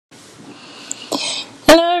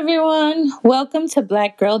everyone. Welcome to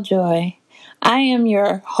Black Girl Joy. I am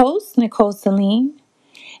your host, Nicole Celine,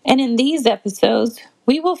 and in these episodes,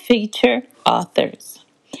 we will feature authors.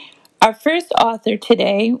 Our first author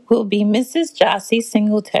today will be Mrs. Jossie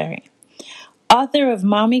Singletary, author of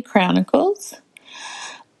Mommy Chronicles,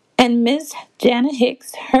 and Ms. Jana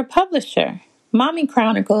Hicks, her publisher. Mommy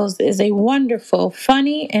Chronicles is a wonderful,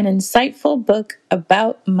 funny, and insightful book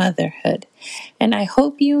about motherhood. And I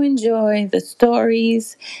hope you enjoy the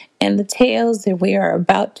stories and the tales that we are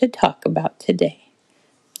about to talk about today.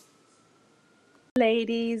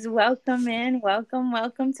 Ladies, welcome in.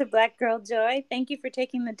 Welcome to Black Girl Joy. Thank you for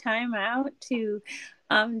taking the time out to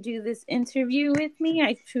do this interview with me.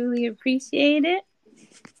 I truly appreciate it.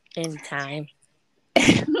 In time.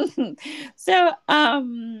 So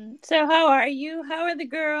how are you? How are the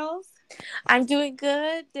girls? I'm doing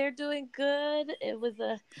good. They're doing good. It was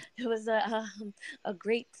a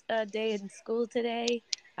great day in school today.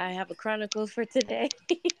 I have a chronicles for today.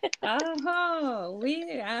 Oh,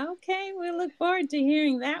 we okay. We look forward to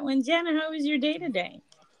hearing that one. Jenna, how was your day today?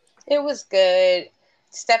 It was good.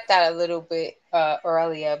 Stepped out a little bit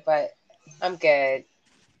earlier, but I'm good.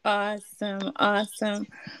 Awesome.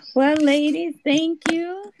 Well, ladies, thank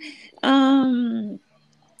you. Um,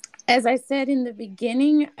 as I said in the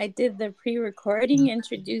beginning, I did the pre-recording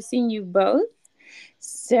introducing you both.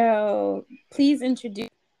 So please introduce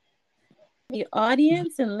the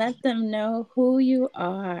audience and let them know who you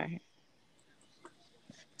are.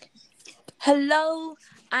 Hello,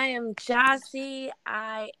 I am Jossie.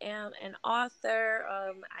 I am an author. I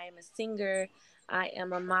am a singer. I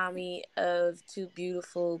am a mommy of two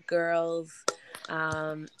beautiful girls.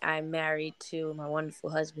 I'm married to my wonderful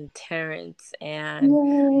husband Terrence, and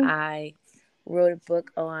Yay. I wrote a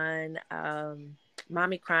book on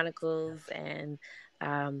Mommy Chronicles, and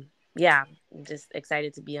yeah, I'm just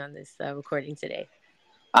excited to be on this recording today.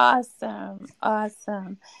 Awesome.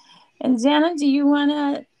 And Jana, do you want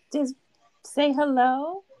to just say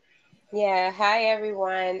hello? Yeah, hi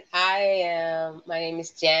everyone. My name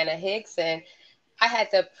is Jana Hicks, and I had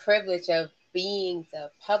the privilege of being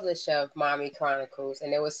the publisher of Mommy Chronicles,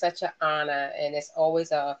 and it was such an honor, and it's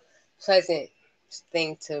always a pleasant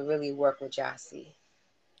thing to really work with Jossie.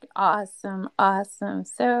 Awesome.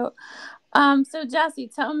 So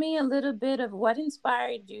Jossie, tell me a little bit of what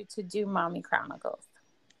inspired you to do Mommy Chronicles.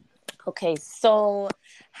 Okay, so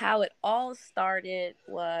how it all started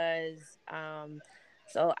was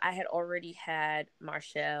so I had already had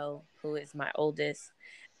Marshall, who is my oldest,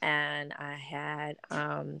 and I had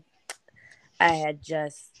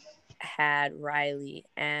just had Riley,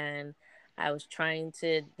 and I was trying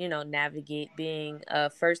to, navigate being a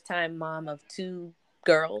first-time mom of two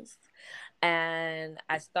girls, and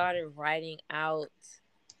I started writing out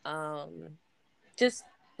just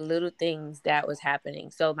little things that was happening.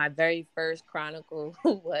 So my very first chronicle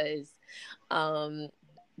was um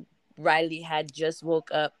Riley had just woke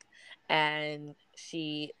up and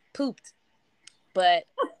she pooped, but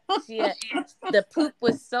she the poop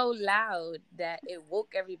was so loud that it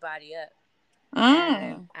woke everybody up.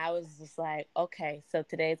 And Mm. I was just like, okay, so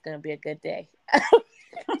today's gonna be a good day.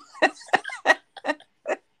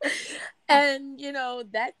 And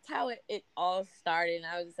that's how it all started. And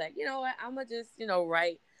I was just like, you know what, I'm gonna just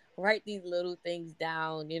write these little things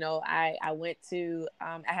down. I went to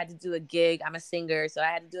I had to do a gig. I'm a singer, so I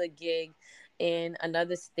had to do a gig in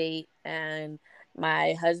another state, and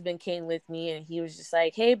my husband came with me, and he was just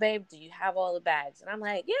like, hey babe, do you have all the bags? And I'm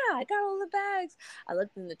like, yeah, I got all the bags. I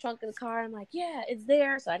looked in the trunk of the car. I'm like, yeah, it's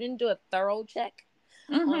there. So I didn't do a thorough check.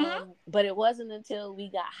 Mm-hmm. But it wasn't until we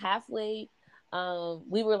got halfway.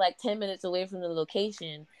 We were like 10 minutes away from the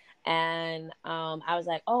location, and I was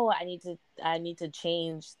like, oh, I need to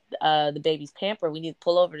change the baby's pamper. We need to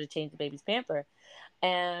pull over to change the baby's pamper.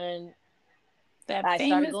 And That I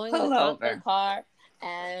started famous going in the trunk of the pullover. car,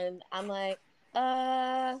 and I'm like,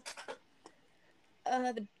 uh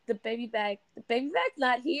the baby bag's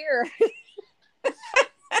not here.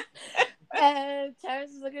 And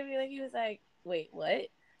Terrence was looking at me like, he was like, wait, what?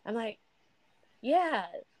 I'm like, yeah,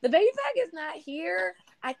 the baby bag is not here.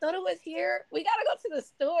 I thought it was here. We gotta go to the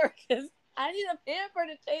store because I need a pamper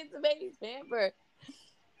to change the baby's pamper.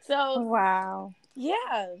 So Wow.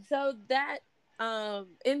 yeah, so that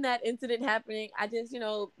in that incident happening, I just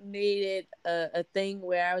made it a thing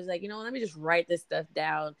where I was like, let me just write this stuff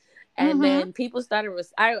down. And Mm-hmm. then people started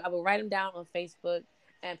I would write them down on Facebook,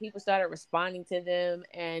 and people started responding to them,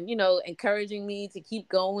 and encouraging me to keep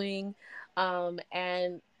going.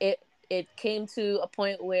 And it came to a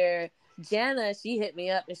point where Jana, she hit me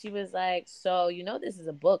up, and she was like, so this is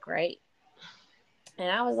a book, right? And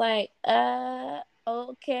I was like,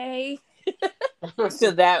 okay. So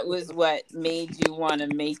that was what made you want to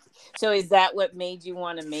make. So is that what made you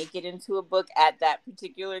want to make it into a book at that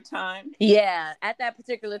particular time? Yeah, at that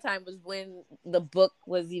particular time was when the book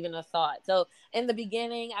was even a thought. So in the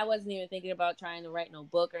beginning, I wasn't even thinking about trying to write no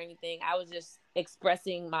book or anything. I was just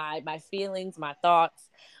expressing my feelings, my thoughts,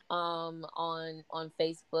 on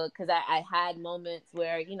Facebook, because I had moments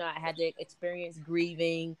where I had to experience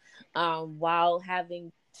grieving, while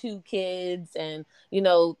having two kids, and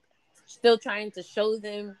still trying to show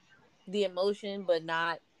them the emotion, but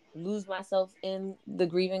not lose myself in the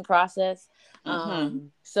grieving process. Mm-hmm.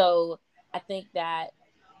 So I think that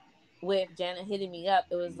with Janet hitting me up,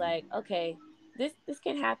 it was like, okay, this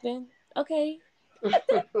can happen. Okay.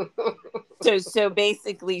 So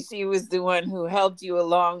basically, she was the one who helped you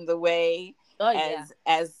along the way Oh yeah.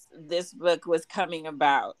 as this book was coming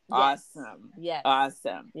about. Yes. Awesome, Yes.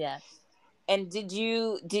 awesome. Yes. And did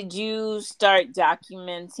you start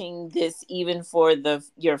documenting this even for the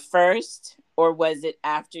your first, or was it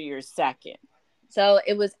after your second? So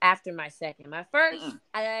it was after my second. My first, Mm.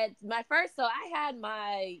 so I had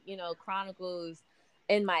my, chronicles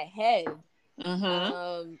in my head,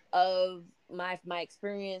 Mm-hmm. of my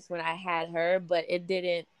experience when I had her, but it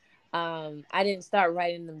didn't I didn't start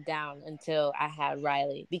writing them down until I had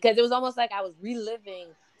Riley, because it was almost like I was reliving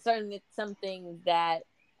some things that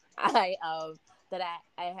I that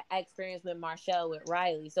I experienced with Marshall with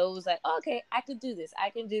Riley. So it was like, oh, okay, I could do this. I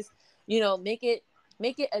can just, make it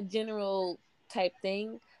a general type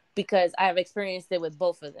thing, because I've experienced it with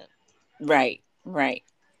both of them. Right, right.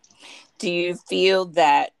 Do you feel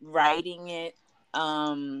that writing it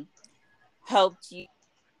um helped you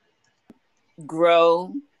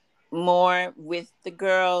grow more with the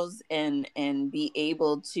girls and be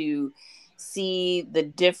able to see the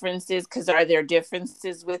differences? Because are there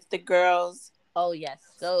differences with the girls? Oh yes.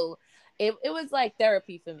 So it was like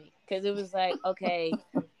therapy for me, because it was like, okay,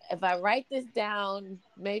 if I write this down,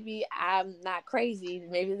 maybe I'm not crazy.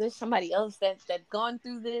 Maybe there's somebody else that's gone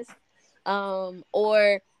through this,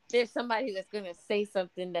 or there's somebody that's gonna say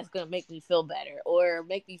something that's gonna make me feel better, or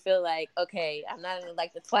make me feel like, okay, I'm not in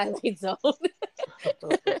like the Twilight Zone.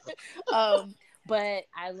 um, but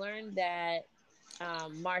I learned that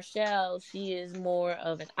Marshall, she is more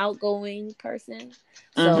of an outgoing person.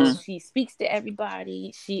 So Mm-hmm. she speaks to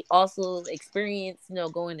everybody. She also experienced,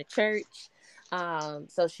 going to church.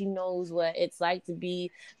 So she knows what it's like to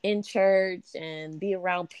be in church and be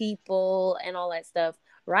around people and all that stuff.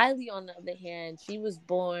 Riley, on the other hand, she was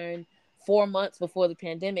born 4 months before the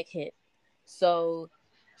pandemic hit. So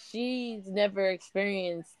she's never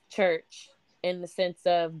experienced church in the sense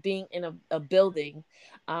of being in a building,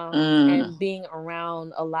 Mm. and being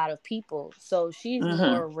around a lot of people. So she's Mm-hmm.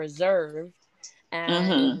 more reserved,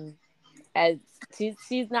 Mm-hmm. and as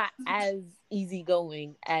she's not as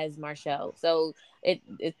easygoing as Marshall. So it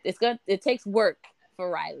takes work for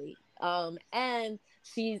Riley. And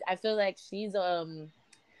I feel like she's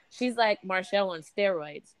like Marshall on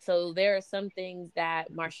steroids. So there are some things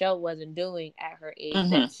that Marshall wasn't doing at her age Mm-hmm.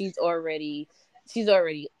 that she's already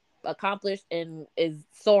accomplished and is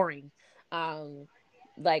soaring. Um,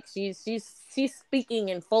 like she's speaking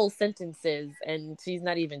in full sentences, and she's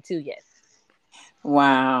not even two yet.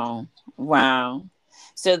 Wow. Wow.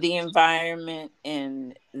 So the environment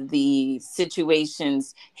and the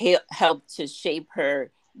situations help to shape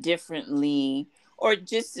her differently or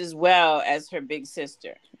just as well as her big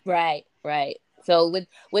sister. Right, right. So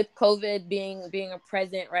with COVID being a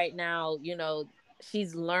present right now,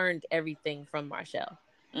 she's learned everything from Marshall.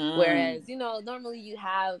 Mm. Whereas, normally you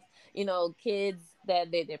have, kids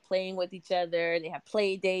that they're playing with each other, they have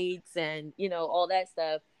play dates and, all that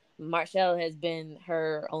stuff. Marshall has been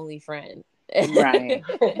her only friend. Right.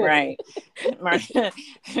 Right. Mar-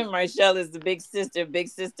 Marshall is the big sister. Big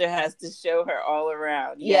sister has to show her all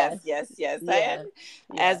around. Yes, Yes. yes, yes. Yeah.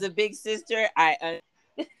 Yeah. As a big sister, and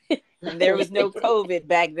there was no COVID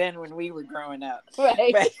back then when we were growing up.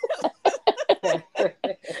 Right. But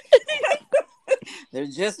there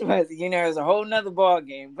just was, it was a whole nother ball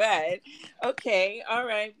game. But okay, all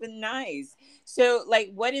right, but nice. So,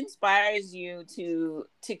 like, what inspires you to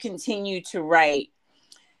continue to write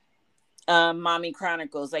Mommy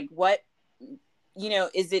Chronicles? Like, what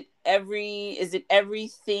is it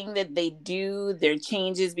everything that they do, their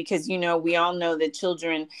changes? Because we all know that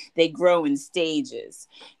children, they grow in stages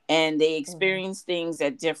and they Mm-hmm. experience things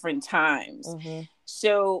at different times. Mm-hmm.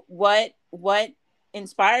 So what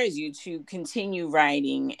inspires you to continue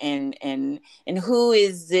writing, and who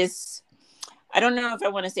is this? I don't know if I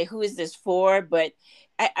want to say who is this for, but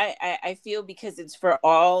I feel because it's for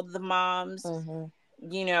all the moms. Mm-hmm.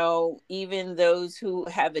 you know, even those who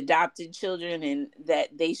have adopted children, and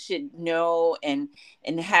that they should know and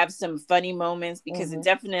have some funny moments, because it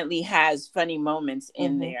definitely has funny moments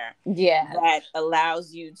in there Yeah. that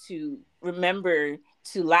allows you to remember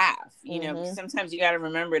to laugh, you know, because sometimes you got to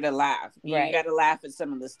remember to laugh. You Right. got to laugh at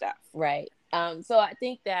some of the stuff. Right. So I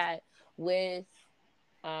think that with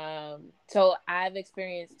so I've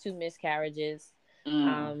experienced 2 miscarriages,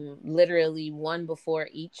 literally one before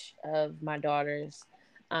each of my daughters.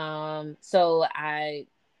 So I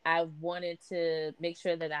wanted to make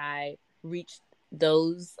sure that I reached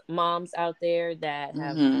those moms out there that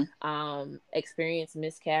have experienced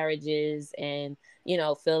miscarriages, and you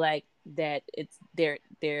know, feel like that it's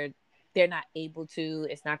they're not able to,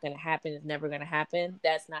 it's not going to happen, it's never going to happen.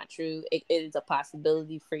 That's not true. It is a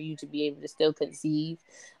possibility for you to be able to still conceive.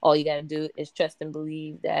 All you got to do is trust and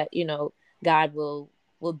believe that, you know, God will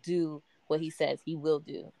do what he says he will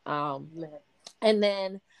do. And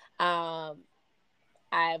then I've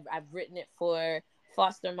written it for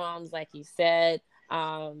foster moms, like you said.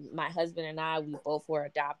 My husband and I, we both were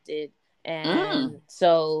adopted. And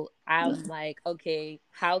so I'm like, okay,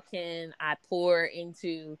 how can I pour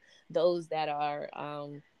into those that are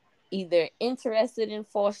either interested in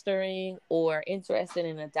fostering or interested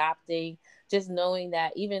in adopting? Just knowing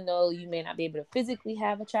that even though you may not be able to physically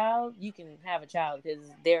have a child, you can have a child, because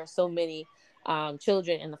there are so many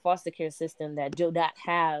children in the foster care system that do not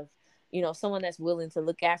have, you know, someone that's willing to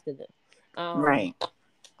look after them. Right.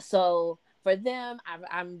 So for them,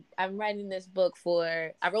 I'm writing this book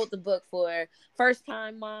for. I wrote the book for first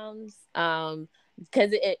time moms, because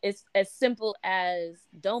it's as simple as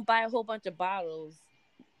don't buy a whole bunch of bottles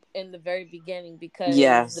in the very beginning, because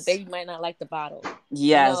the baby might not like the bottle.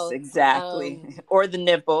 Yes, you know? exactly. Or the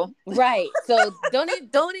nipple. Right. So don't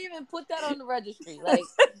even put that on the registry. Like,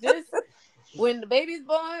 just when the baby's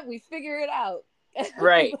born, we figure it out.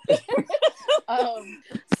 Right.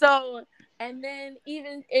 So, and then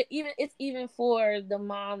it's even for the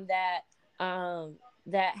mom that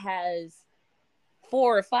that has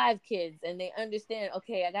 4 or 5 kids, and they understand,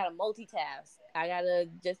 okay, I gotta multitask. I gotta,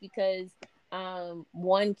 just because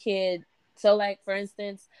one kid, so like for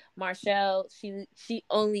instance, Marshall, she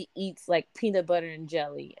only eats like peanut butter and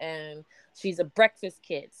jelly, and she's a breakfast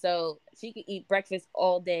kid, so she can eat breakfast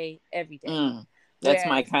all day, every day. That's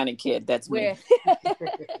my kind of kid. That's me.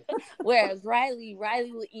 Whereas Riley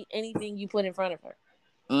will eat anything you put in front of her.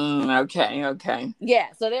 Okay.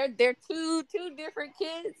 Yeah, so they're two different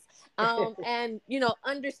kids. And you know,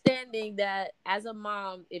 understanding that as a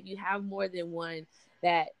mom, if you have more than one,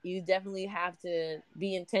 that you definitely have to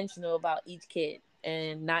be intentional about each kid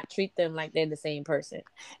and not treat them like they're the same person.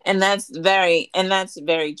 And that's very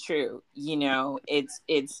true. You know, it's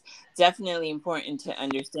definitely important to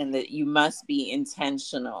understand that you must be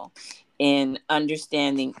intentional in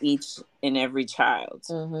understanding each and every child,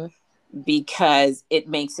 because it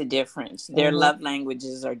makes a difference. Their love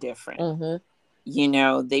languages are different. You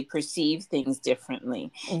know, they perceive things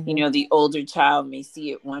differently. You know, the older child may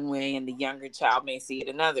see it one way and the younger child may see it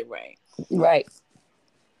another way. Right.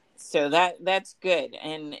 So that's good.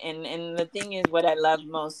 And the thing is, what I love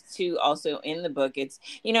most too, also in the book, it's,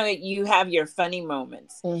 you know, you have your funny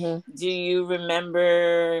moments. Do you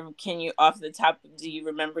remember, off the top, do you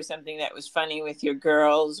remember something that was funny with your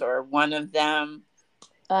girls, or one of them?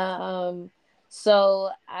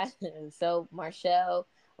 So Marshall,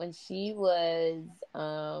 when she was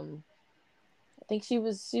I think she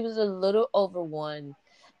was a little over 1,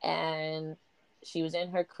 and she was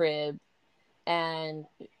in her crib, and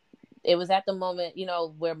it was at the moment, you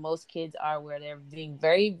know, where most kids are, where they're being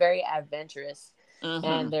very, very adventurous,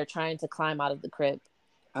 and they're trying to climb out of the crib.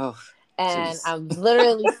 Oh, and geez. I'm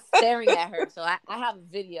literally staring at her. So I have a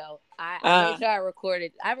video. I made sure I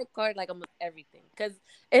recorded. I record like almost everything, because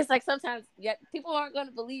it's like sometimes people aren't going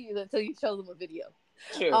to believe you until you show them a video.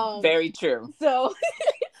 True. Very true. So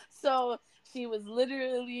so she was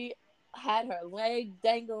literally had her leg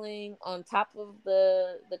dangling on top of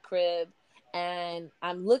the crib, and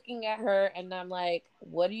I'm looking at her and I'm like,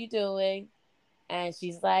 "What are you doing?" And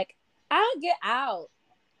she's like, "I'll get out."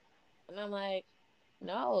 And I'm like,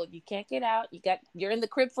 "No, you can't get out. You're in the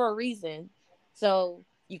crib for a reason. So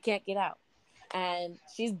you can't get out." And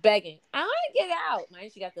she's begging, "I want to get out." Man,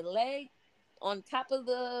 she got the leg on top of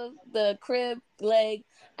the crib leg,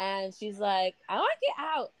 and she's like, "I want to get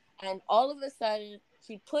out." And all of a sudden,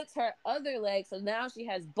 she puts her other leg, so now she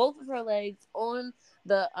has both of her legs on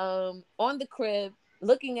the crib,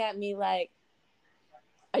 looking at me like,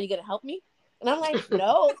 "Are you gonna help me?" And I'm like,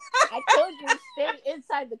 "No, I told you to stay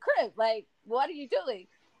inside the crib. Like, what are you doing?"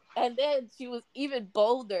 And then she was even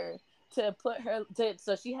bolder to put her to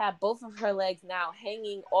so she had both of her legs now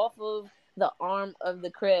hanging off of the arm of the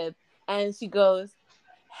crib, and she goes,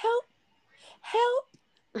 "Help, help,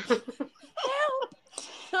 help."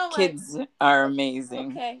 So I'm like, Kids are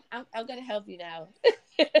amazing. okay, I'm gonna help you now.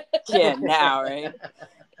 Yeah, now, right?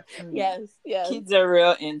 Yes, yes. Kids are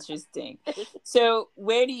real interesting. So,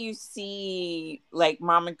 where do you see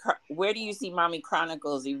where do you see Mommy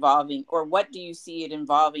Chronicles evolving, or what do you see it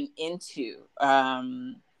evolving into?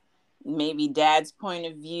 Maybe dad's point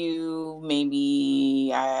of view,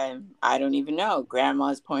 maybe I don't even know,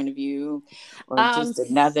 grandma's point of view, or just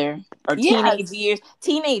another, or yes.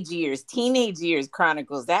 teenage years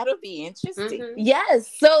chronicles. That'll be interesting. Yes,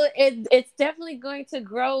 so it's definitely going to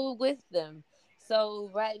grow with them. So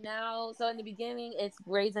right now, so in the beginning, it's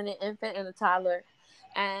raising an infant and a toddler,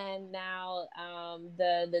 and now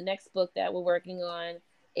the next book that we're working on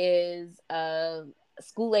is a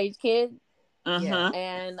school age kid Uh-huh.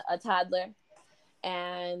 and a toddler,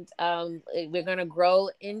 and we're gonna grow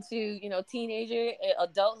into teenager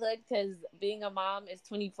adulthood, because being a mom is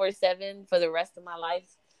 24/7 for the rest of my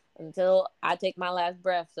life until I take my last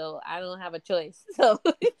breath. So I don't have a choice. So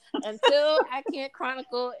until I can't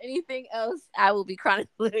chronicle anything else, I will be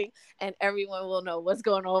chronicling, and everyone will know what's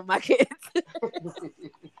going on with my kids.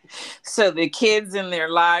 So the kids and their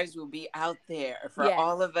lives will be out there for Yes.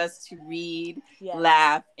 all of us to read, Yes.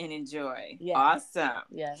 laugh, and enjoy. Yes. Awesome.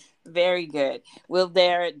 Yes. Very good. Will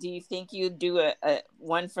there, do you think you'd do a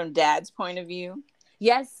one from dad's point of view?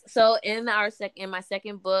 Yes. So in my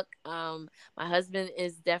second book, my husband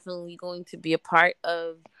is definitely going to be a part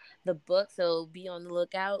of the book. So be on the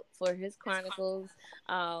lookout for his chronicles.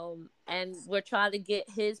 And we're trying to get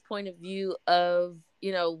his point of view of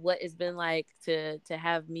what it's been like to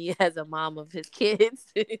have me as a mom of his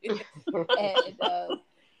kids. And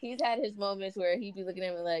he's had his moments where he'd be looking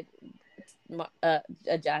at me like,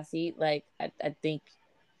 Jossie, like I think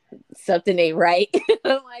something ain't right.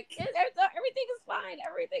 I'm like, everything is fine,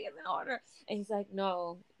 everything is in order, and he's like,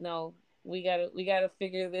 no, we gotta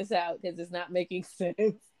figure this out because it's not making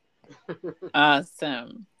sense.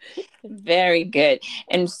 Awesome. Very good.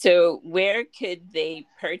 And so where could they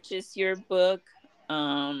purchase your book?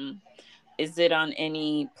 Is it on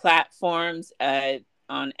any platforms,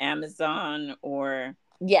 on Amazon or?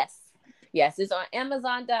 Yes, it's on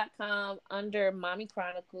Amazon.com under Mommy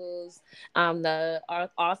Chronicles. The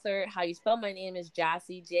author, how you spell my name, is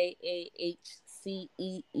Jahcee,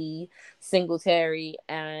 Jahcee Singletary,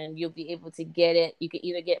 and you'll be able to get it. You can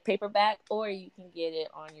either get paperback or you can get it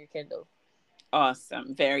on your Kindle.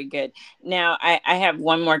 Awesome. Very good. Now, I have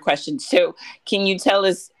one more question. So can you tell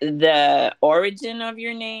us the origin of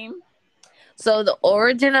your name? So the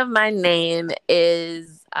origin of my name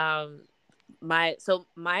is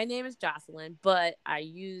my name is Jocelyn, but I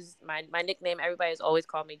use my nickname. Everybody has always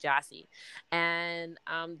called me Jossie, and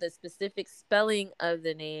the specific spelling of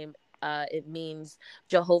the name, it means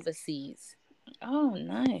Jehovah sees. Oh,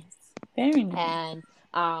 nice. Very nice.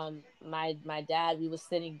 And my dad, we was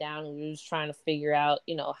sitting down and we was trying to figure out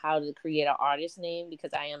how to create an artist name,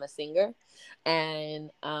 because I am a singer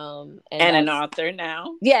and an author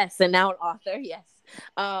now. Yes, and now an author. Yes.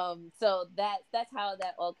 So that's how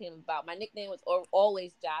that all came about. My nickname was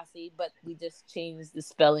always Jossie, but we just changed the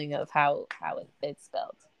spelling of how it's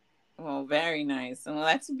spelled. Well, very nice. Well,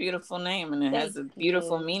 that's a beautiful name, and it has a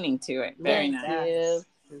beautiful meaning to it. Very nice.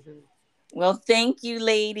 Mm-hmm. Well, thank you,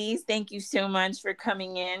 ladies. Thank you so much for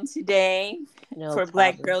coming in today for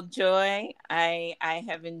Black Girl Joy. I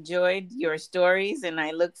have enjoyed your stories, and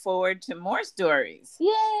I look forward to more stories.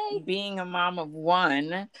 Yay! Being a mom of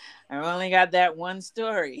one, I've only got that one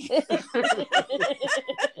story.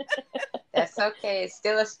 That's okay. It's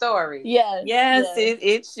still a story. Yes.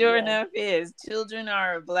 It sure enough is. Children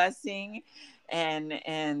are a blessing, and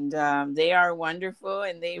they are wonderful,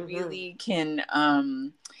 and they really can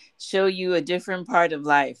show you a different part of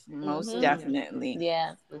life, most definitely.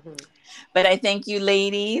 Yeah. But I thank you,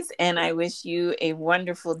 ladies, and I wish you a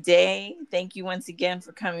wonderful day. Thank you once again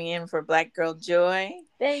for coming in for Black Girl Joy.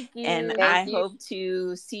 Thank you. And I hope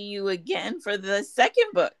to see you again for the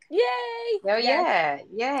second book. Yay! Oh,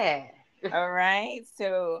 yeah. All right.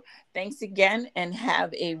 So thanks again, and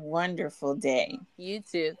have a wonderful day. You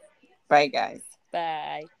too. Bye, guys.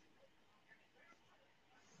 Bye.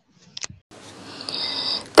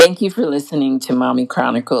 Thank you for listening to Mommy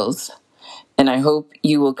Chronicles, and I hope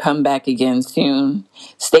you will come back again soon.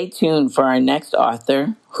 Stay tuned for our next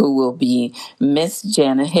author, who will be Miss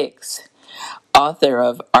Jana Hicks, author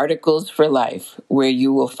of Articles for Life, where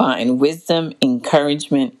you will find wisdom,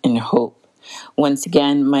 encouragement, and hope. Once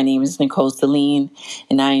again, my name is Nicole Celine,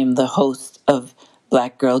 and I am the host of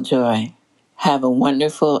Black Girl Joy. Have a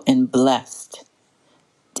wonderful and blessed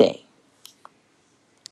day.